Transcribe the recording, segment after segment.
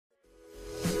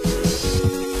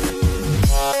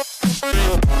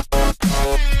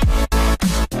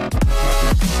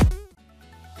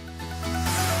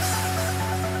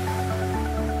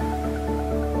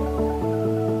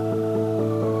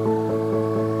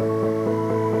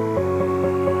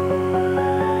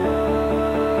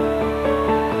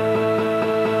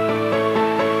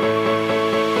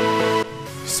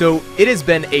So it has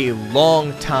been a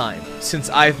long time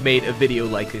since I've made a video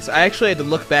like this. I actually had to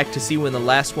look back to see when the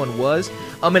last one was,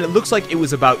 and it looks like it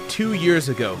was about 2 years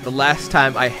ago, the last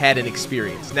time I had an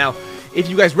experience. Now, if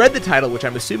you guys read the title, which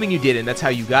I'm assuming you did, and that's how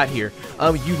you got here,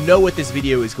 you know what this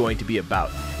video is going to be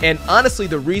about. And honestly,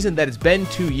 the reason that it's been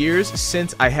 2 years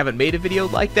since I haven't made a video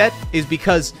like that is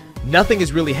because nothing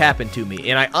has really happened to me,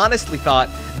 and I honestly thought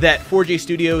that 4J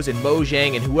Studios and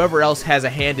Mojang and whoever else has a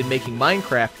hand in making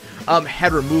Minecraft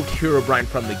had removed Herobrine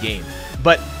from the game.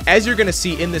 But as you're going to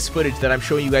see in this footage that I'm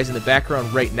showing you guys in the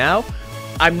background right now,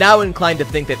 I'm now inclined to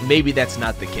think that maybe that's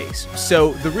not the case.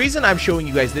 So the reason I'm showing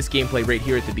you guys this gameplay right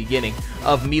here at the beginning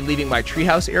of me leaving my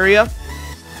treehouse area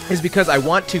is because I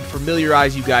want to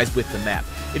familiarize you guys with the map.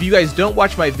 If you guys don't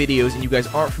watch my videos and you guys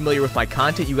aren't familiar with my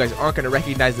content, you guys aren't going to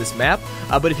recognize this map.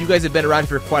 But if you guys have been around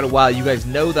for quite a while, you guys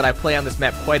know that I play on this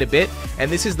map quite a bit.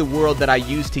 And this is the world that I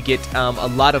use to get a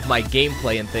lot of my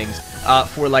gameplay and things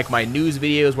for like my news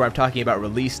videos where I'm talking about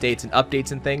release dates and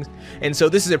updates and things. And so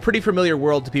this is a pretty familiar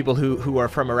world to people who are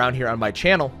from around here on my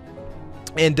channel.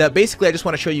 And basically, I just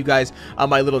want to show you guys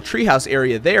my little treehouse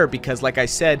area there because, like I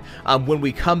said, when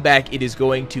we come back, it is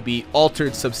going to be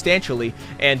altered substantially.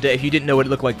 And if you didn't know what it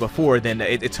looked like before, then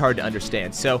it's hard to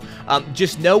understand. So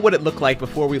just know what it looked like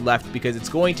before we left because it's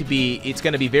going to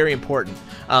be very important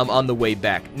on the way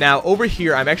back. Now, over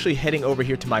here, I'm actually heading over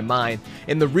here to my mine.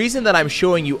 And the reason that I'm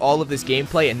showing you all of this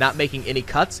gameplay and not making any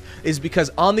cuts is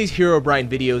because on these Herobrine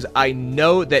videos, I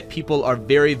know that people are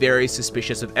very, very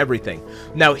suspicious of everything.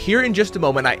 Now, here in just a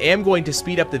moment, I am going to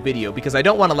speed up the video because I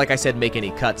don't want to, like I said, make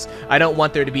any cuts. I don't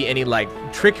want there to be any like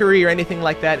trickery or anything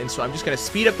like that, and so I'm just going to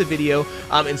speed up the video.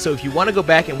 And so if you want to go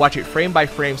back and watch it frame by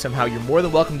frame somehow, you're more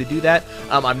than welcome to do that.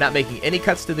 I'm not making any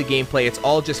cuts to the gameplay. It's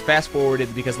all just fast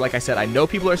forwarded because, like I said, I know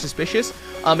people are suspicious.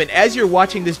 And as you're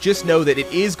watching this, just know that it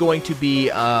is going to be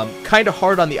kind of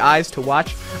hard on the eyes to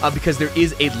watch because there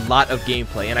is a lot of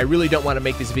gameplay, and I really don't want to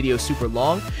make this video super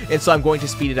long, and so I'm going to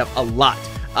speed it up a lot.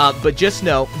 But just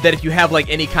know that if you have like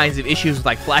any kinds of issues with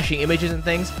like flashing images and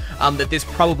things, that this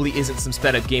probably isn't some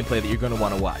sped up gameplay that you're going to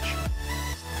want to watch.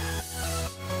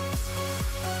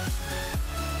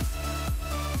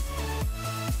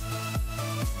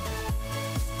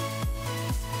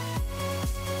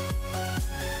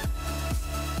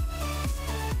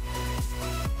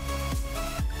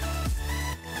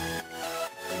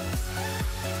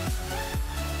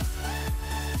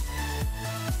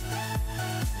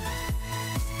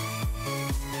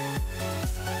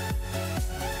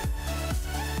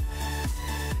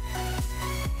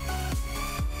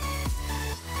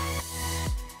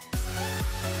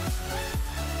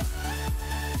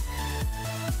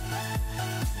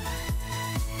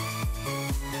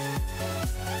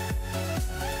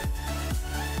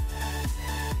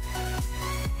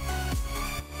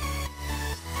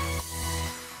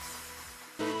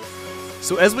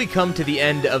 So as we come to the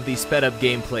end of the sped up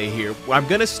gameplay here, I'm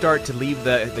going to start to leave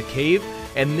the cave,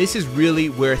 and this is really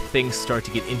where things start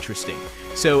to get interesting.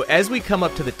 So as we come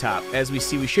up to the top, as we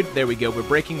see, there we go, we're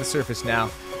breaking the surface now,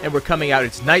 and we're coming out.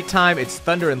 It's nighttime, it's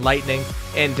thunder and lightning,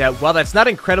 and while that's not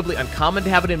incredibly uncommon to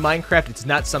happen in Minecraft, it's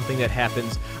not something that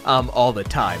happens all the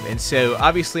time. And so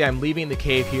obviously I'm leaving the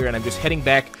cave here, and I'm just heading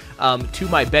back to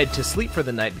my bed to sleep for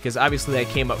the night, because obviously I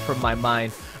came up from my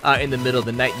mine in the middle of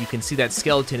the night. You can see that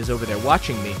skeleton is over there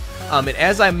watching me. And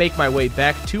as I make my way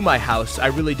back to my house, I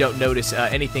really don't notice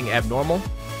anything abnormal.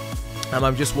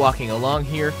 I'm just walking along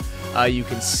here. You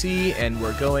can see, and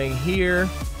we're going here.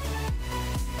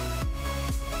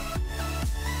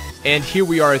 And here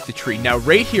we are at the tree. Now,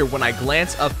 right here, when I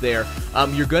glance up there,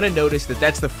 you're going to notice that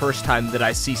that's the first time that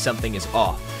I see something is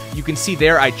off. You can see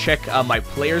there I check my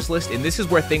players list, and this is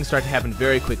where things start to happen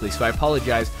very quickly, so I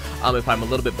apologize if I'm a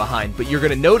little bit behind. But you're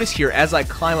going to notice here as I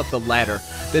climb up the ladder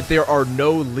that there are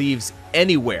no leaves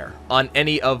anywhere on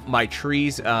any of my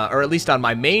trees, or at least on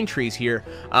my main trees here,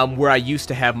 where I used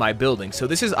to have my building. So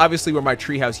this is obviously where my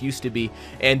treehouse used to be,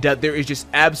 and there is just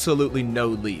absolutely no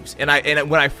leaves. And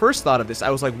when I first thought of this, I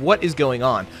was like, what is going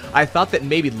on? I thought that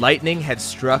maybe lightning had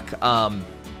struck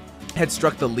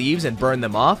the leaves and burned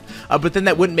them off, but then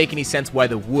that wouldn't make any sense why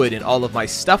the wood and all of my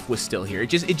stuff was still here. It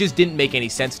just didn't make any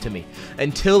sense to me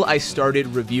until I started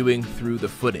reviewing through the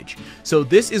footage. So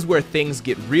this is where things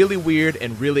get really weird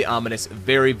and really ominous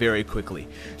very, very quickly.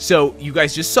 So you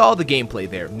guys just saw the gameplay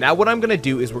there. Now what I'm going to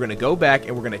do is we're going to go back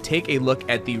and we're going to take a look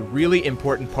at the really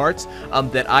important parts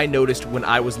that I noticed when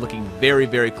I was looking very,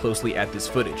 very closely at this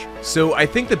footage. So I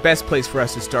think the best place for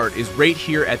us to start is right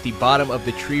here at the bottom of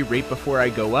the tree right before I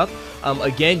go up.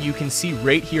 Again, you can see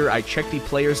right here, I checked the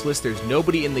players list. There's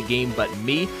nobody in the game but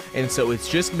me, and so it's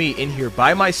just me in here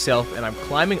by myself, and I'm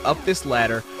climbing up this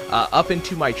ladder, up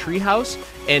into my treehouse.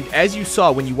 And as you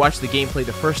saw when you watched the gameplay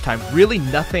the first time, really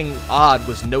nothing odd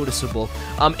was noticeable,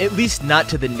 at least not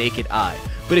to the naked eye.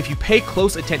 But if you pay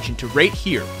close attention to right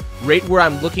here, right where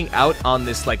I'm looking out on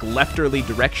this like lefterly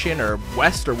direction or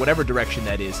west or whatever direction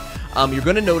that is, you're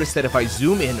going to notice that if I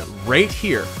zoom in right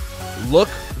here, look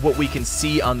what we can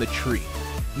see on the tree.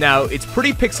 Now, it's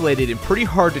pretty pixelated and pretty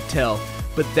hard to tell,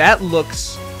 but that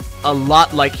looks a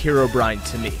lot like Herobrine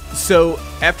to me. So,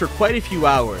 after quite a few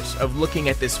hours of looking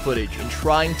at this footage and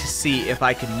trying to see if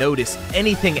I can notice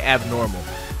anything abnormal,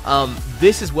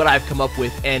 this is what I've come up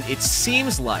with, and it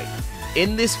seems like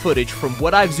in this footage, from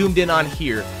what I've zoomed in on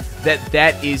here,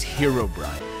 that is Herobrine.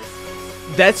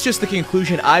 That's just the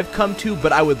conclusion I've come to,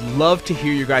 but I would love to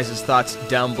hear your guys' thoughts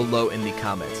down below in the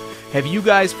comments. Have you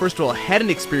guys, first of all, had an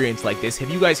experience like this? Have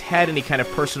you guys had any kind of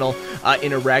personal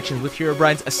interactions with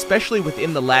Herobrines, especially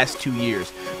within the last 2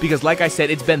 years? Because like I said,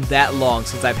 it's been that long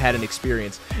since I've had an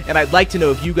experience. And I'd like to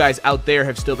know if you guys out there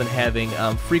have still been having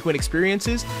frequent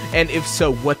experiences, and if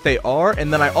so, what they are.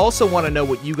 And then I also want to know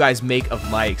what you guys make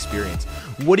of my experience.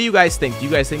 What do you guys think? Do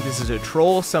you guys think this is a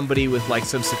troll, somebody with like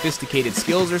some sophisticated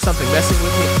skills or something messing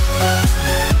with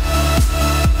me?